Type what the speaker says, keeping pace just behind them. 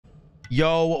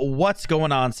Yo, what's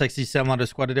going on? Sexy SamDaDude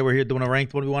squad. Today we're here doing a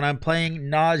ranked 1v1. I'm playing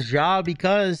NEZHA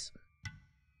because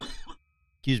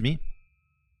excuse me,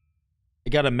 I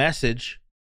got a message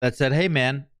that said, hey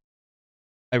man,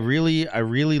 I really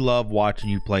love watching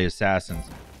you play assassins.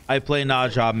 I play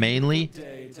NEZHA mainly,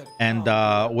 and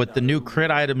with the new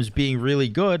crit items being really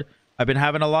good, I've been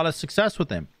having a lot of success with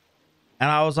him.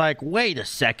 And I was like, wait a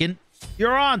second,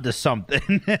 you're on to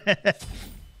something.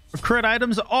 Crit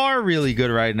items are really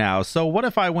good right now. So what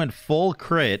if I went full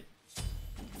crit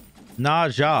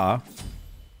NEZHA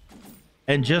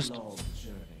and just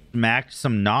smacked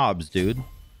some knobs, dude?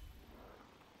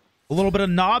 A little bit of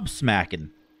knob smacking.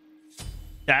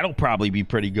 That'll probably be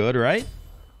pretty good, right?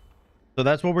 So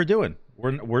that's what we're doing.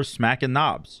 We're smacking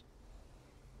knobs.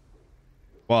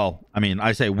 Well, I mean,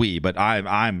 I say we, but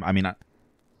I'm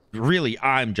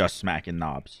just smacking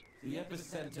knobs.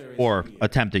 Or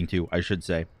attempting to, I should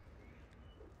say.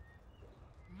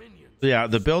 So yeah,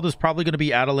 the build is probably going to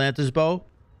be Atalanta's bow.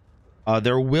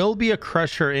 There will be a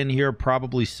crusher in here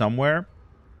probably somewhere.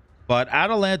 But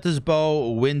Atalanta's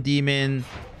bow, Wind Demon,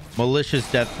 Malicious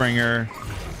Deathbringer.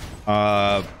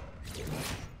 I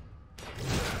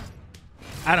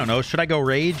don't know. Should I go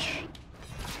Rage?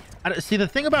 See, the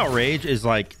thing about Rage is,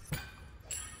 like,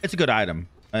 it's a good item.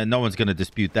 And no one's going to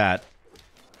dispute that.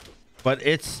 But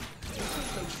it's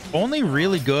only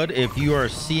really good if you are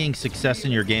seeing success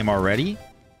in your game already.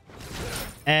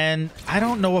 And I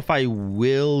don't know if I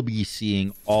will be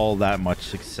seeing all that much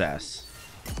success.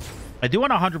 I do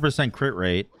want a 100% crit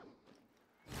rate.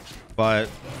 But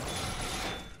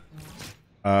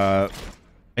I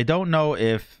don't know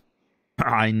if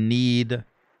I need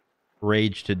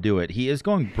Rage to do it. He is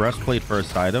going Breastplate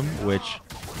first item, which...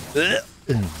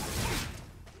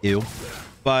 Ew.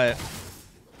 But...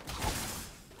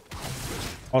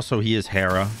 also, he is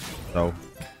Hera, so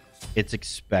it's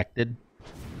expected.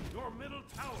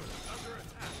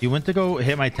 He went to go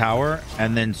hit my tower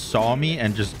and then saw me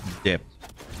and just dipped.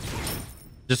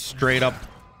 Just straight up.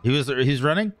 He's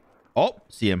running. Oh,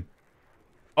 see him.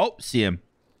 Oh, see him.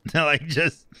 Like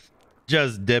just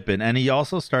dipping. And he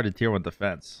also started tier 1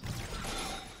 defense.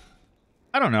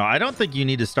 I don't know. I don't think you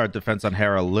need to start defense on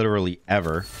Hera literally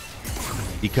ever,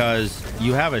 because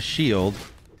you have a shield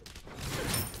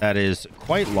that is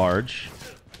quite large.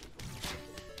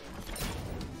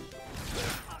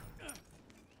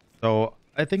 So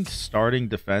I think starting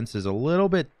defense is a little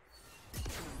bit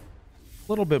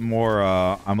more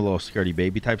I'm a little scaredy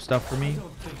baby type stuff for me.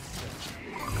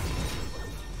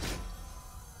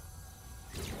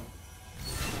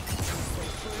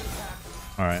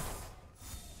 All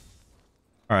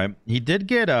right, he did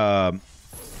get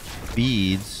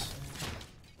beads.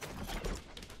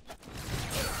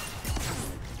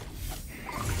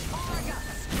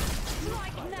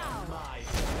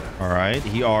 All right,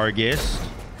 he Argus.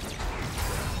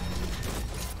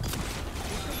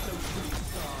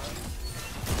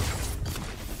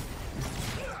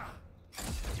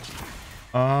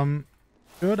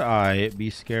 Should I be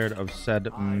scared of said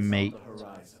mate?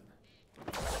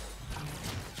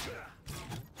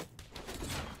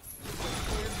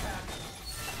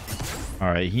 All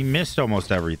right, he missed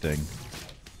almost everything.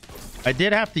 I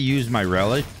did have to use my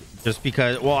relic just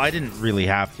because, well, I didn't really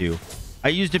have to. I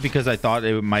used it because I thought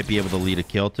it might be able to lead a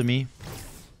kill to me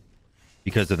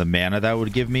because of the mana that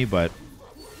would give me, but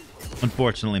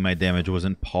unfortunately my damage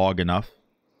wasn't pog enough.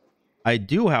 I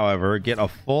do, however, get a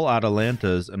full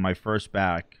Atalanta's in my first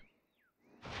back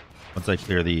once I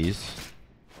clear these.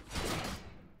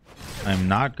 I'm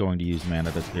not going to use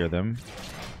mana to clear them.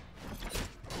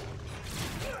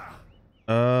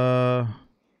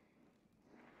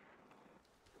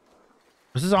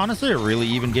 This is honestly a really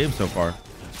even game so far,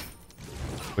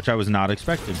 which I was not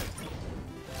expecting.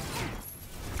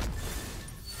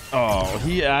 Oh,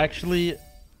 he actually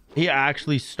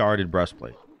started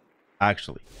Breastplate.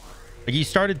 Actually, like, he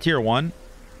started tier 1,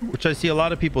 which I see a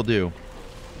lot of people do,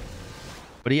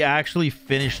 but he actually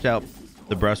finished out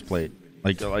the Breastplate.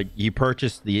 Like he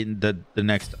purchased the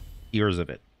next tiers of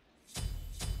it.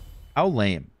 How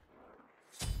lame.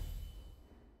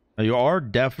 Now, you are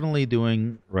definitely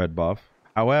doing red buff.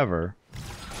 However,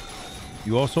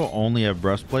 you also only have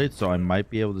Breastplate, so I might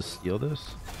be able to steal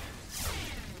this.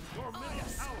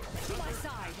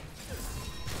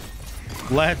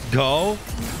 Let's go.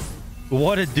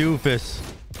 What a doofus.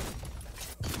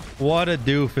 What a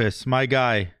doofus. My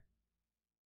guy.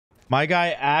 My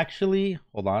guy actually...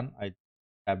 hold on. I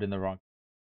tabbed in the wrong...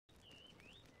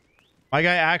 my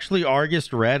guy actually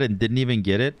Argused red and didn't even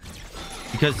get it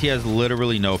because he has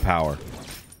literally no power.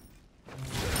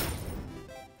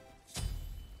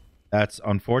 That's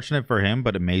unfortunate for him,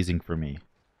 but amazing for me.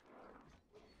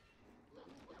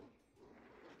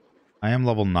 I am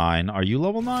level 9. Are you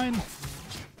level 9?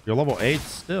 You're level 8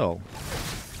 still.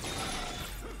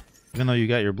 Even though you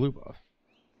got your blue buff.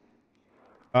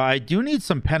 I do need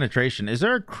some penetration. Is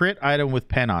there a crit item with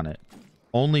pen on it?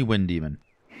 Only Wind Demon.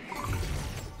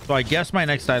 So I guess my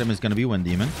next item is going to be Wind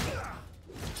Demon.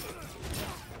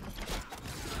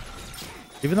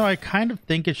 Even though I kind of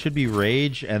think it should be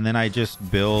Rage, and then I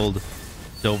just build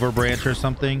Silver Branch or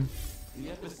something.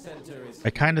 I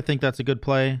kind of think that's a good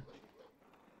play.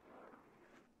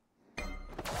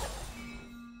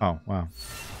 Oh, wow.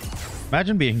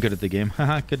 Imagine being good at the game.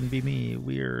 Haha, couldn't be me.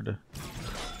 Weird.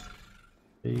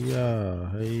 Hey-ya,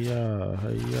 hey-ya,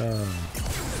 hey-ya.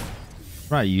 I'm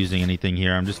not using anything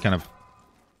here. I'm just kind of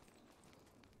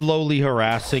slowly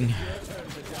harassing.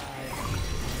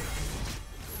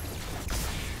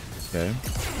 Okay.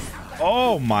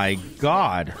 Oh my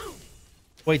god.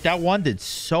 Wait, that one did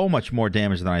so much more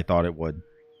damage than I thought it would.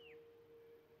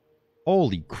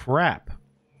 Holy crap.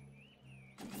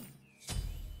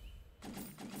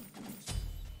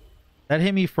 That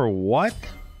hit me for what?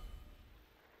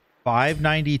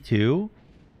 592?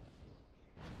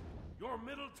 Your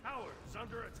middle tower is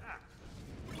under attack.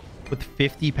 With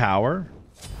 50 power?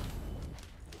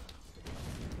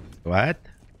 What?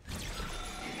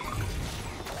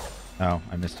 Oh,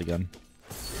 I missed again.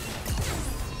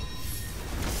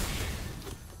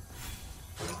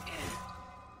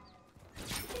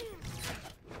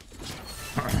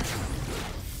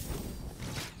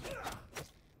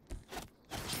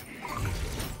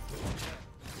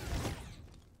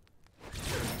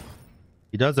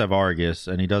 He does have Argus,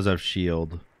 and he does have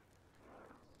Shield.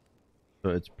 So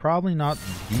it's probably not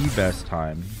the best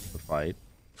time to fight.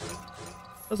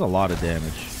 Does a lot of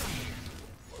damage.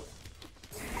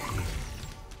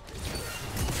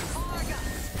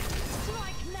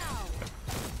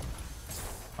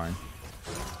 Fine.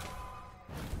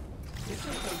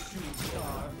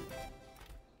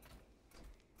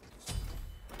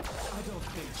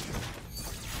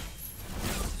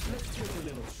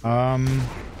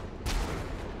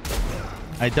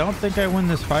 I don't think I win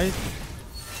this fight.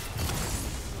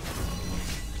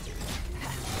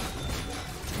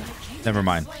 Never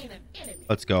mind.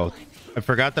 Let's go. I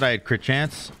forgot that I had crit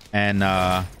chance, and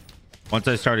once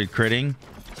I started critting,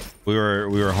 we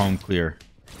were home clear.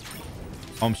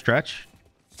 Home stretch.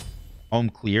 Home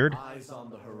cleared.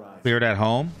 Cleared at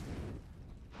home.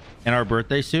 In our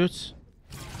birthday suits.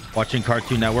 Watching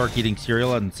Cartoon Network, eating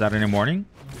cereal on Saturday morning.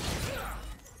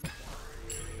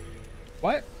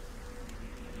 What?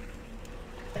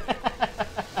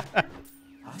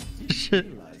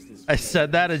 I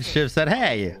said that and Shiv said,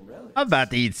 hey, I'm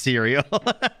about to eat cereal. All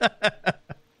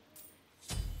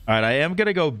right, I am going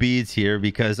to go beads here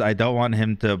because I don't want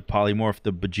him to polymorph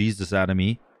the bejesus out of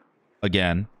me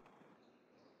again.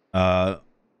 But,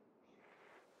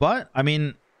 I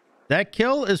mean, that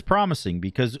kill is promising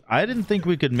because I didn't think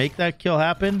we could make that kill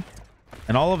happen.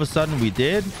 And all of a sudden we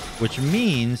did, which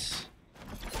means...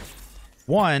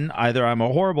 One, either I'm a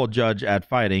horrible judge at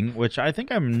fighting, which I think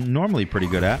I'm normally pretty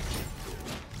good at.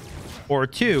 Or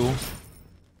two,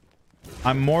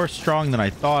 I'm more strong than I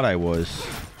thought I was.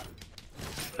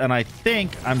 And I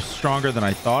think I'm stronger than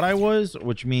I thought I was,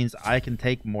 which means I can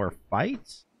take more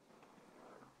fights.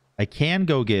 I can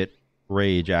go get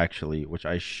Rage, actually, which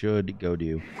I should go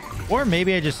do. Or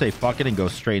maybe I just say fuck it and go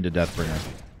straight into Deathbringer.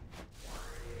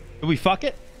 Did we fuck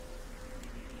it?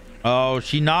 Oh,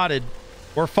 she nodded.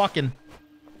 We're fucking.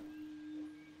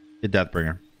 Get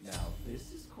Deathbringer.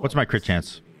 What's my crit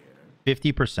chance?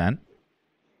 50%.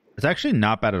 It's actually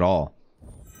not bad at all.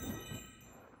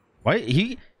 Why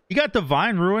he got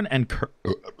Divine Ruin and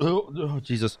oh,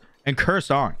 Jesus, and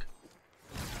Curse Ankh.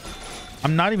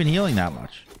 I'm not even healing that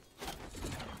much.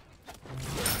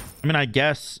 I mean, I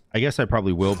guess I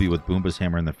probably will be with Boomba's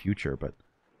Hammer in the future, but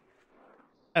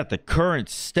at the current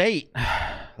state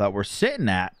that we're sitting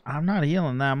at, I'm not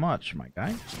healing that much, my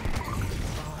guy.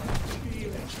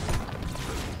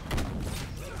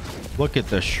 Look at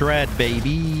the shred,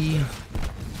 baby.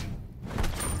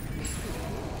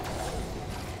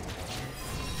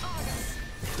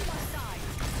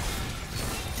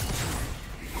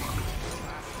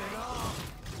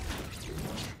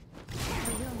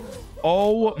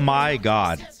 Oh my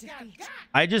god.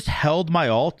 I just held my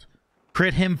ult,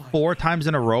 crit him 4 times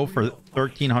in a row for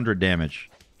 1300 damage.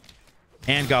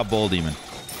 And got Bull Demon.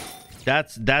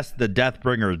 That's the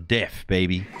Deathbringer diff,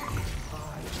 baby.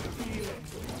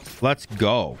 Let's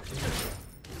go.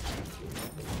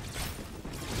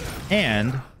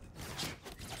 And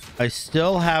I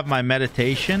still have my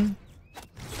meditation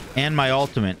and my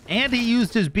ultimate. And he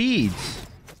used his beads.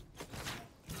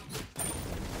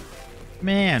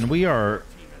 Man, we are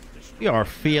We are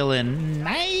feeling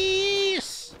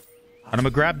nice. And I'm gonna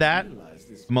grab that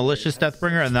malicious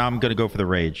Deathbringer, and now I'm gonna go for the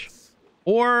Rage.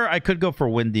 Or I could go for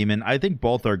Wind Demon. I think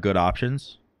both are good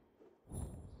options.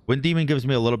 Wind Demon gives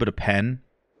me a little bit of pen,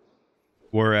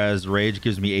 whereas Rage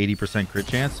gives me 80% crit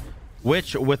chance,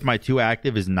 which with my 2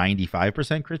 active is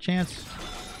 95% crit chance.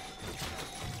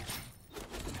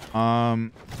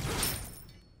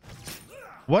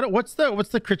 What's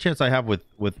the crit chance I have with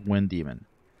Wind Demon?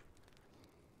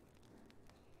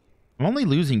 I'm only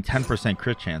losing 10%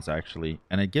 crit chance actually,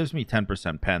 and it gives me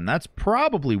 10% pen. That's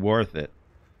probably worth it.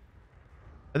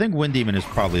 I think Wind Demon is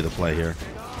probably the play here.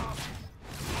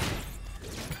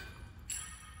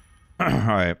 All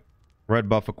right, red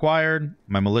buff acquired.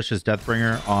 My malicious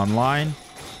Deathbringer online.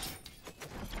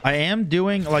 I am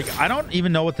doing, like, I don't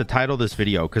even know what to title this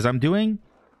video because I'm doing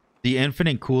the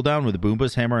infinite cooldown with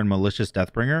Boomba's Hammer and malicious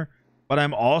Deathbringer, but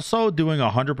I'm also doing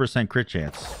 100% crit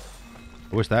chance.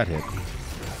 I wish that hit.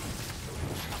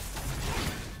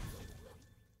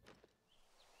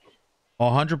 A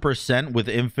 100% with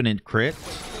infinite crit,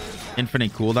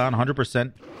 infinite cooldown.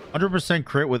 100%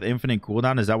 crit with infinite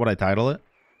cooldown. Is that what I title it?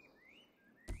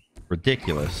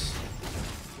 Ridiculous.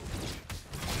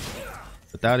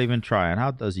 Without even trying.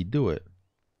 How does he do it?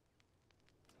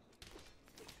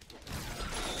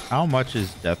 How much is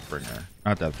Deathbringer?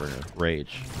 Not Deathbringer.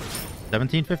 Rage.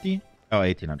 1750? Oh,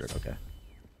 1800. Okay.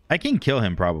 I can kill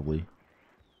him probably.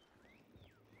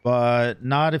 But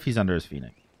not if he's under his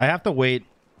Phoenix. I have to wait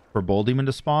for Bull Demon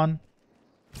to spawn,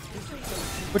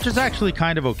 which is actually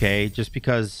kind of okay, just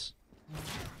because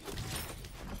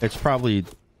it's probably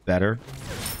better.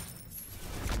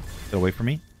 Get away from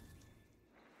me.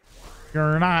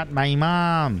 You're not my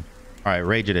mom. All right,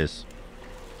 Rage it is.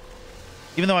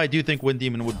 Even though I do think Wind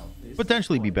Demon would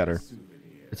potentially be better.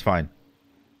 It's fine.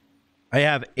 I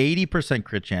have 80%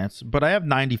 crit chance, but I have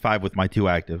 95 with my 2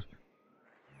 active.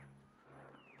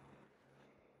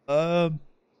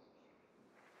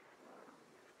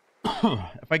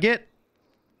 If I get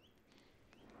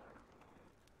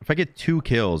 2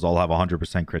 kills, I'll have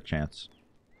 100% crit chance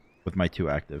with my 2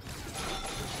 active.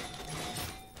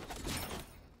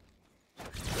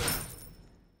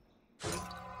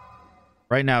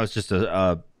 Right now, it's just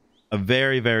a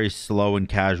very, very slow and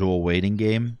casual waiting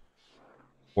game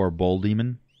for Bull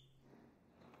Demon.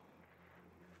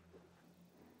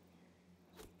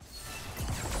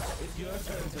 It's your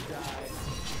turn to die.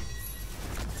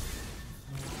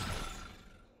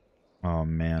 Oh,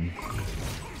 man.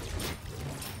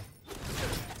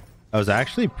 That was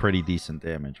actually pretty decent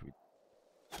damage.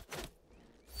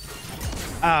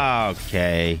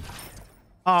 Okay.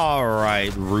 All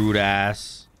right, rude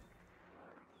ass.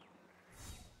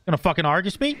 Gonna fucking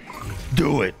Argus me?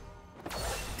 Do it.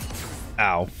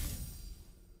 Ow.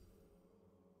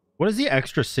 What is the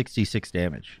extra 66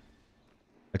 damage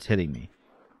that's hitting me?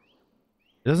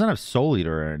 It doesn't have Soul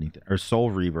Eater or anything, or Soul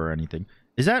Reaver or anything.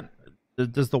 Is that...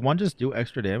 Does the one just do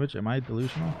extra damage? Am I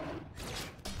delusional?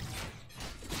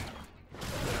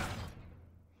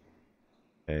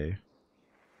 Okay.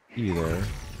 See there.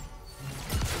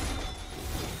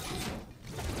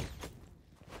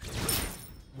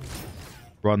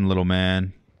 Run, little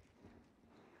man.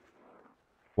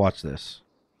 Watch this.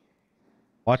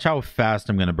 Watch how fast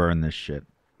I'm gonna burn this shit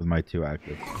with my 2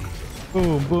 active.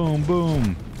 Boom, boom,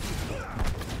 boom.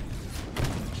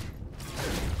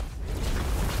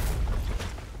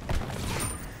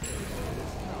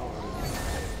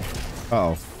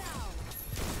 Uh-oh.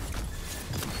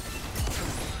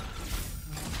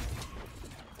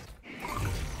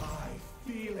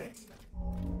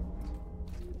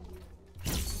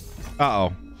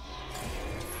 Uh-oh.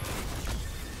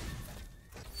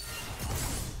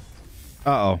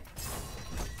 Uh-oh.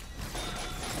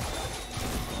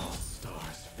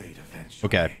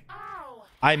 Okay.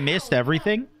 I missed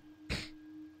everything.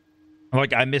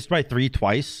 Like, I missed my 3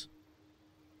 twice.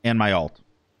 And my ult.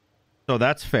 So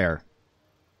that's fair.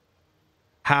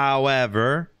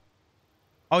 However...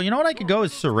 Oh, you know what I could go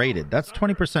is Serrated. That's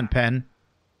 20% pen.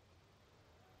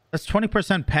 That's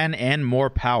 20% pen and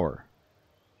more power.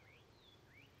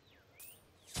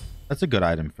 That's a good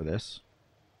item for this.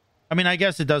 I mean, I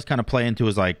guess it does kind of play into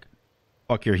his, like,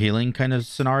 fuck your healing kind of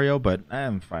scenario, but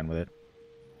I'm fine with it.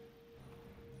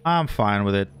 I'm fine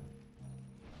with it.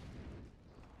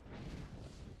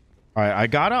 Alright, I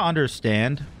gotta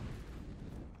understand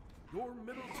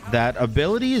that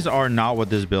abilities are not what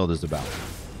this build is about.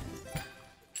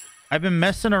 I've been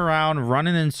messing around,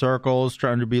 running in circles,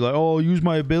 trying to be like, oh, use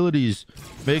my abilities.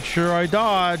 Make sure I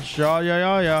dodge.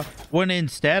 Yeah. When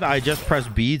instead, I just press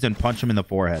beads and punch him in the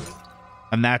forehead.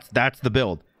 And that's the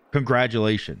build.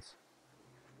 Congratulations.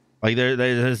 Like,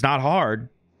 it's not hard.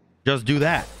 Just do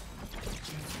that.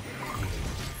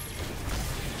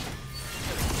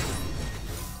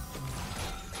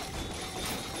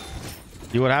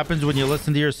 See what happens when you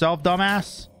listen to yourself,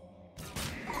 dumbass?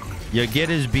 You get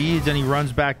his beads and he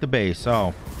runs back to base.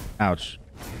 Oh, ouch.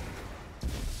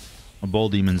 A bull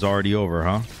demon's already over,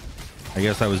 huh? I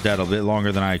guess I was dead a bit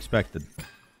longer than I expected.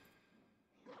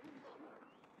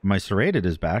 My serrated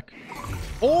is back.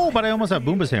 Oh, but I almost have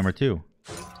Boomba's hammer too.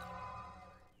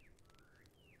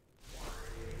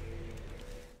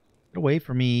 Get away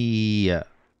from me.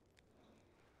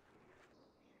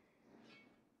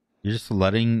 You're just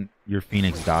letting your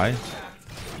Phoenix die.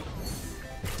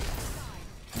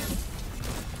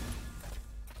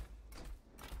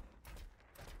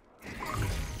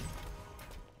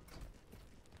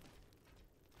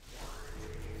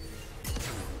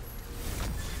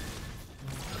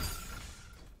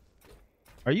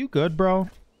 Are you good, bro?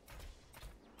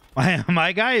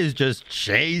 My guy is just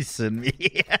chasing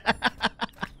me.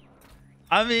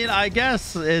 I mean, I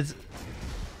guess it's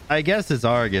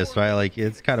Argus, right? Like,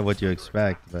 it's kind of what you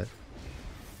expect, but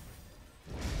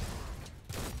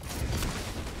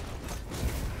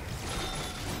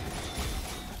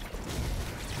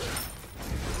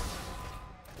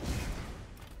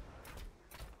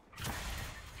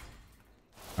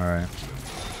all right.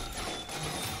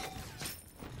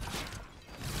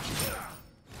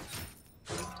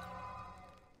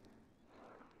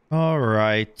 All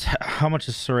right. How much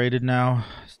is serrated now?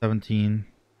 17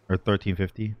 or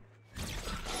 1350.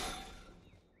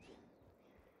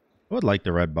 I would like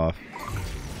the red buff.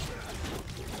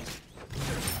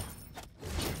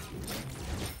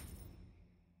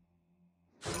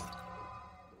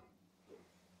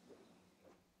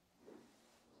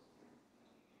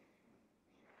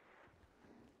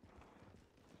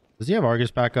 Does he have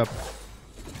Argus backup?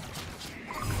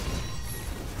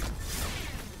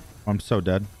 I'm so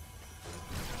dead.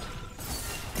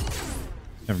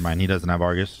 Never mind, he doesn't have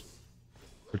Argus.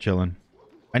 We're chilling.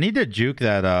 I need to juke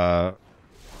that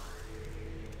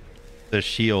the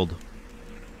shield.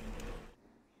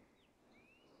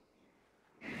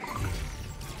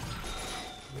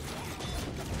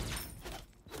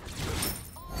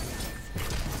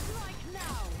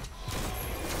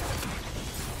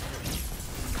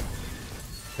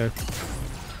 Okay.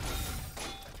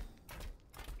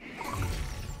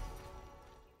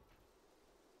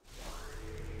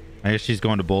 I guess she's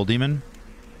going to Bull Demon.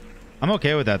 I'm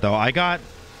okay with that, though. I got...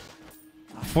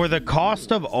 For the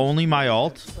cost of only my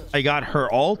ult, I got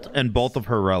her ult and both of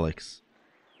her relics.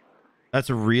 That's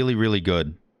really, really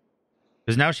good.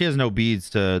 Because now she has no beads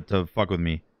to fuck with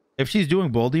me. If she's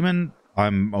doing Bull Demon,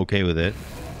 I'm okay with it.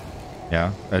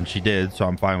 Yeah, and she did, so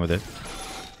I'm fine with it.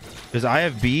 Because I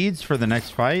have beads for the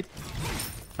next fight.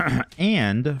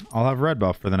 And I'll have red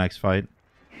buff for the next fight.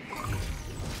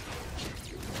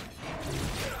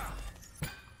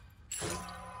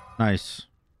 Nice.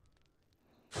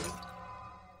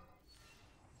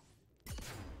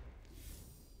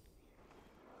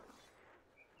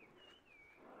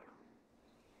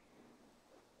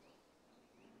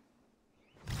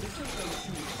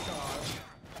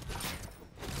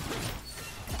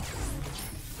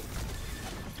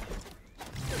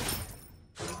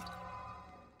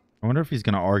 I wonder if he's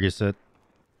going to Argus it.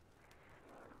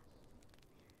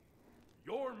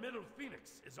 Your middle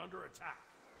Phoenix is under attack.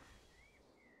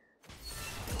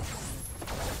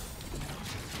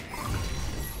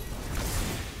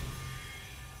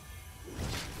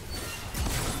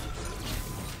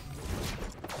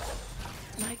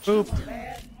 Boop.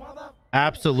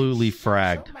 Absolutely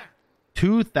fragged.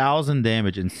 2,000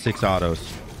 damage in 6 autos.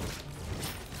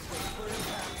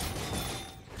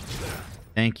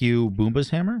 Thank you,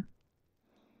 Boomba's hammer.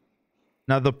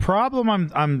 Now the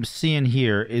problem I'm seeing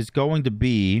here is going to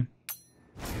be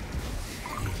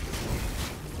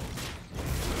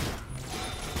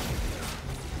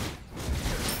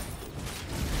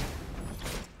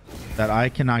that I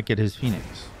cannot get his Phoenix.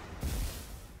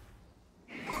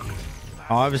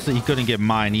 Obviously, he couldn't get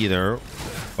mine either,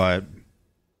 but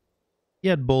he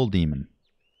had Bull Demon.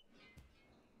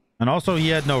 And also, he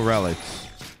had no relics.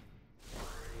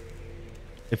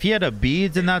 If he had a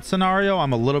beads in that scenario,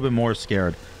 I'm a little bit more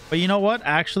scared. But you know what?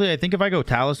 Actually, I think if I go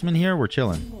Talisman here, we're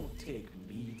chilling.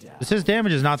 Because his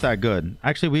damage is not that good.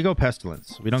 Actually, we go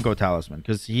Pestilence. We don't go Talisman,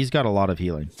 because he's got a lot of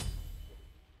healing.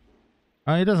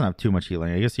 He doesn't have too much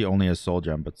healing. I guess he only has Soul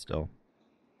Gem, but still.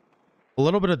 A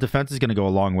little bit of defense is going to go a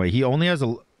long way. He only has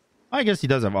a... I guess he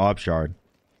does have Ob Shard,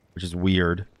 which is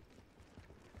weird.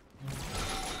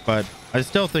 But I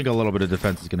still think a little bit of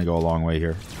defense is going to go a long way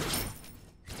here.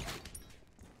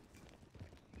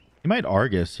 He might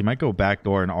Argus. He might go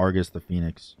backdoor and Argus the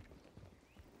Phoenix.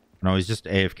 No, he's just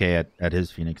AFK at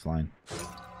his Phoenix line.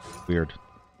 Weird.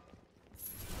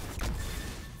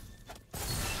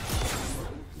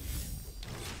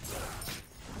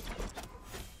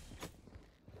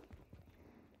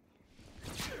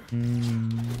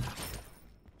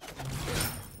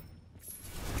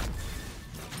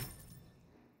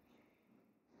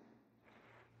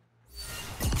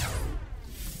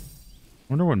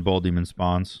 Wonder when Bull Demon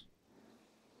spawns.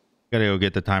 Gotta go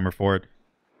get the timer for it.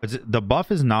 The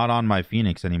buff is not on my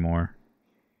Phoenix anymore.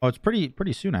 Oh, it's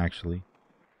pretty soon actually.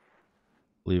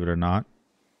 Believe it or not.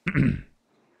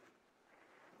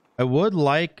 I would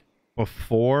like,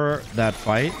 before that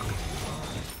fight,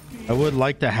 I would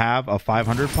like to have a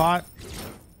 500 pot.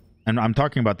 And I'm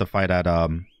talking about the fight at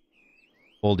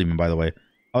Bull Demon, by the way.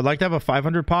 I would like to have a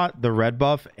 500 pot, the red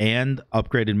buff, and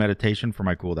upgraded meditation for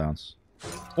my cooldowns.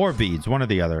 Or beads, one or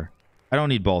the other. I don't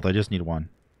need both, I just need one.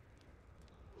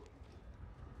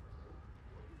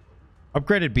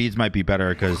 Upgraded beads might be better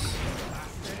because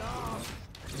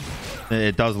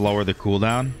it does lower the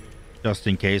cooldown, just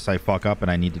in case I fuck up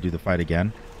and I need to do the fight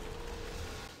again.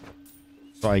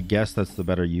 So I guess that's the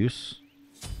better use.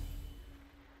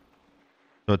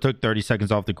 So it took 30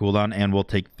 seconds off the cooldown, and we'll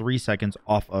take 3 seconds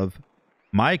off of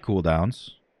my cooldowns.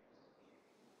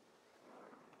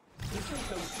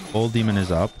 Bull Demon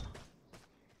is up.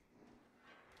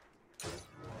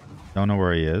 Don't know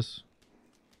where he is.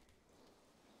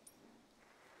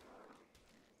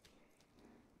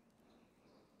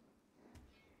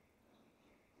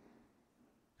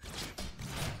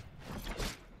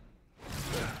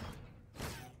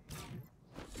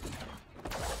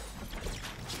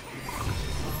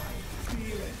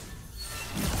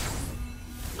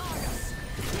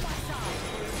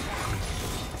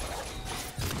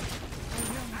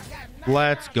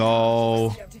 Let's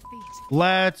go.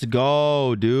 Let's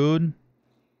go, dude.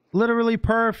 Literally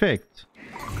perfect.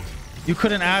 You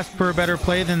couldn't ask for a better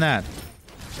play than that.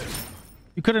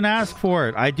 You couldn't ask for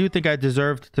it. I do think I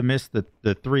deserved to miss the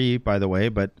 3, by the way,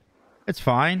 but it's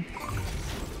fine.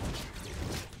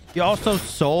 He also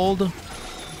sold,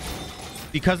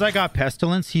 because I got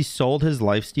Pestilence, he sold his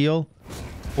lifesteal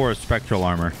for a Spectral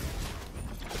Armor.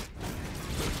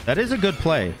 That is a good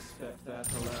play.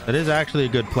 That is actually a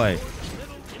good play.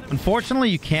 Unfortunately,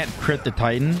 you can't crit the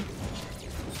Titan,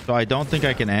 so I don't think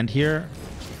I can end here.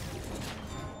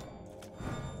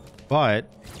 But...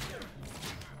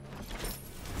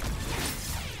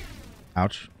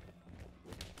 ouch.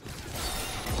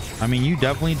 I mean, you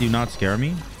definitely do not scare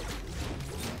me.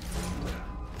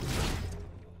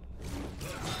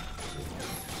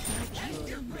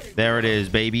 There it is,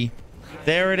 baby.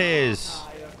 There it is.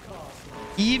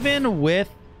 Even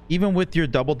with your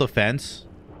double defense,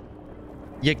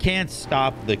 you can't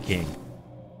stop the king.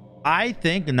 I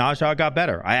think NEZHA got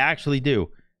better. I actually do.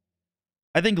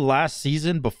 I think last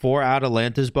season, before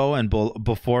Atalanta's Bow and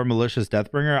before Malicious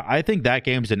Deathbringer, I think that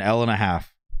game's an L.5.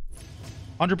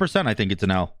 100% I think it's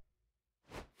an L.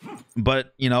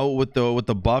 But, you know, with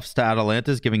the buffs to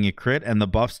Atalanta's giving it crit and the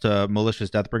buffs to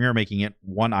Malicious Deathbringer making it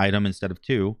 1 item instead of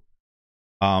 2,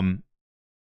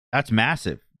 that's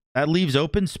massive. That leaves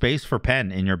open space for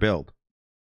pen in your build.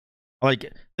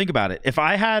 Like, think about it. If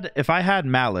I had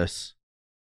Malice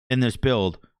in this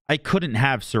build, I couldn't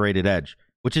have Serrated Edge,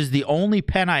 which is the only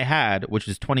pen I had, which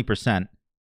is 20%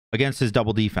 against his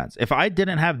double defense. If I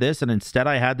didn't have this and instead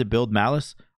I had to build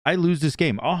Malice, I lose this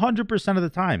game 100% of the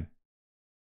time.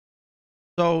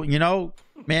 So, you know,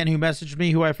 man who messaged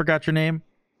me, who I forgot your name,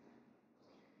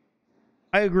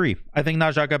 I agree. I think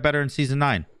NEZHA got better in Season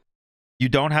 9. You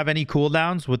don't have any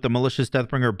cooldowns with the Malicious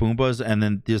Deathbringer Boombas and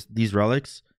then these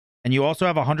relics. And you also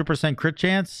have a 100% crit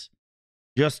chance,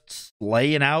 just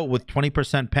slaying out with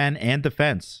 20% pen and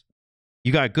defense.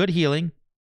 You got good healing,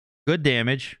 good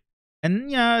damage,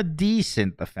 and yeah,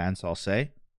 decent defense, I'll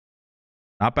say.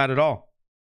 Not bad at all.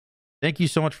 Thank you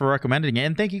so much for recommending it.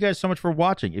 And thank you guys so much for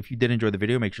watching. If you did enjoy the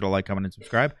video, make sure to like, comment, and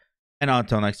subscribe. And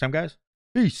until next time, guys,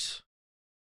 peace.